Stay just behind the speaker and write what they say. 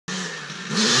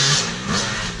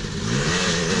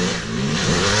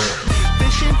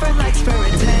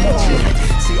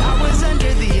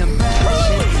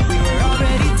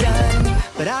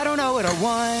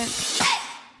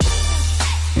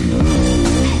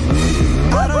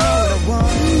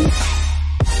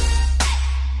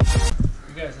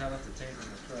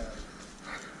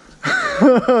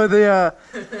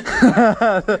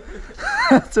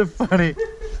That's a funny.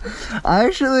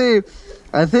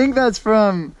 I think that's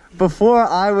from before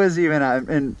I was even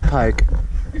in Pike.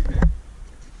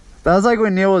 That was like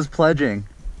when Neil was pledging.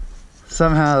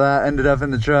 Somehow that ended up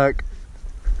in the truck.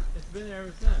 It's been there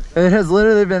ever since. It has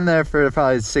literally been there for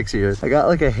probably 6 years. I got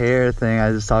like a hair thing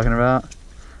I was talking about.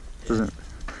 Doesn't.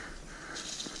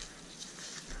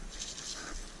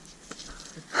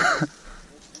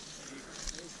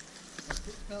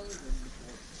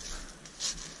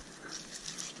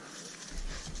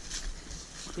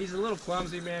 He's a little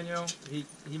clumsy, Manuel. He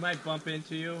might bump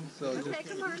into you, so okay,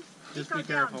 come on. just be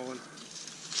careful.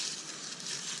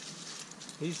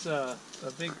 He's a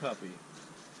big puppy.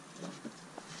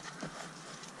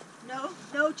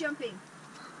 No jumping.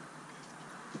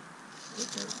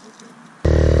 Okay.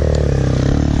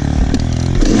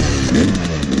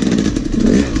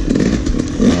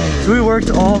 So we worked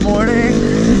all morning.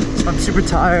 I'm super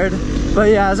tired. But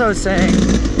yeah, as I was saying,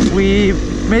 we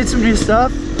made some new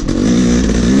stuff.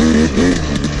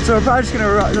 So we're probably just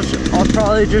gonna, I'll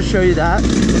probably just show you that.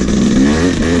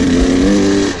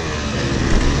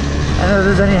 And if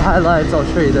there's any highlights, I'll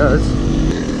show you those.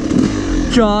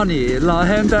 Johnny, la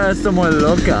gente está muy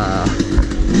loca.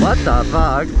 What the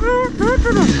fuck?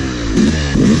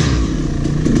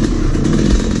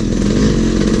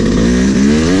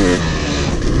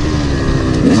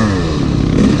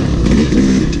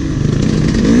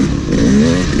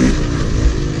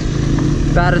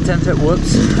 Bad attempt at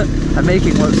whoops. I'm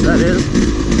making whoops, that is.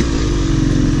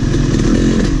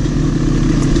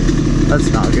 That's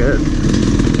not good.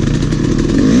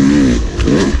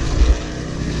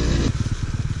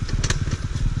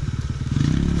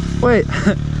 Wait,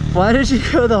 why did you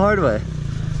go the hard way?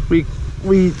 We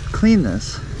cleaned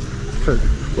this.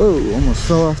 Whoa, almost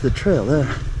fell off the trail there.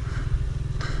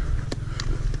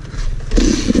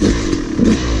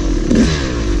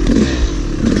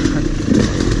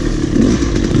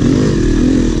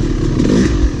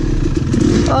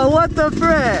 Oh, what the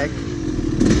frick?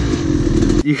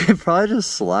 You could probably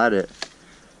just slide it.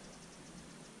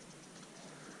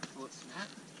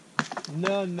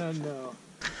 No.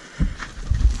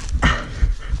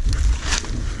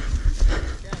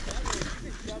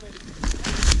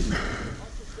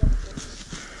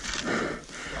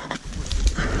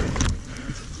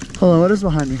 Hold on, what is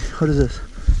behind me? What is this?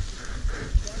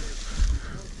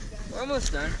 We're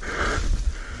almost done.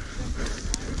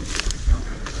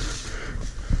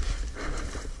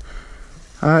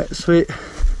 Alright, sweet.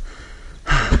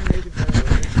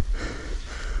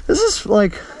 This is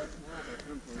like...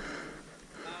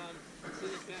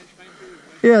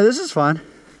 Yeah, this is fine.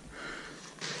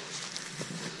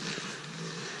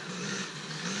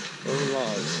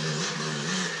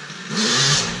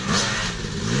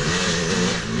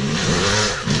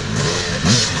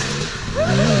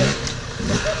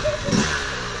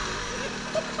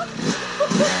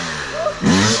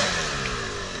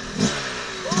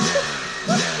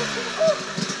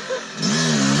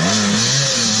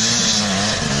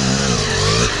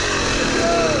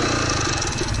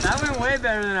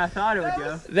 Better than I thought it would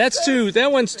go.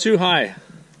 That one's too high.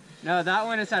 No, that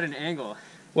one is at an angle.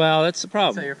 Well, that's the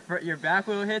problem. So your back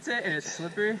wheel hits it and it's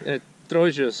slippery. It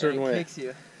throws you a certain way. It kicks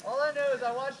you. All I know is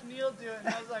I watched Neil do it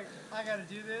and I was like, I gotta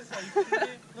do this. Are you kidding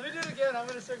me? Let me do it again. I'm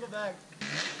gonna circle back.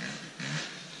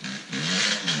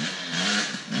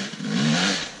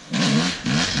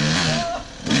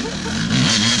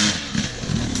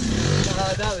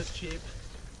 That was cheap.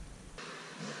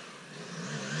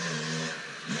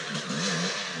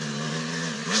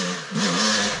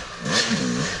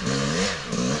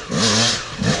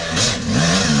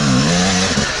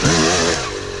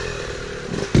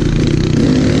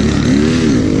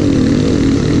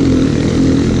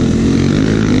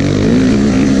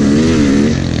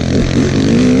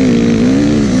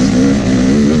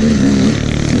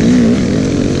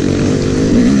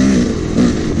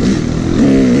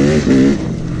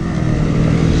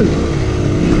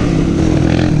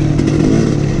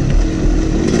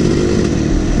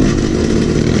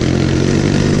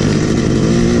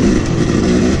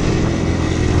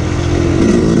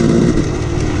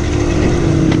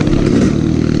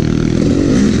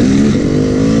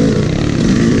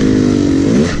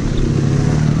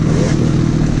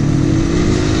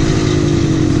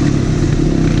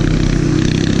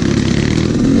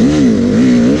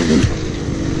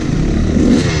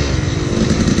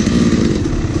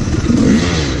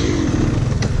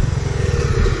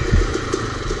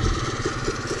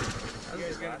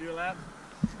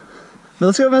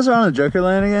 Let's go mess around on the Joker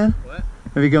lane again. What?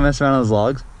 Maybe go mess around on those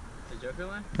logs. The Joker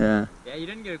line? Yeah. Yeah, you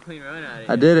didn't get a clean run out of it.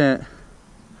 I didn't.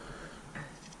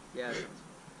 Yeah,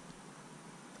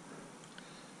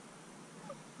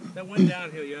 That went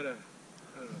downhill. You had a,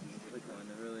 I don't know, Which one?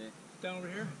 The really. down over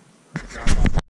here.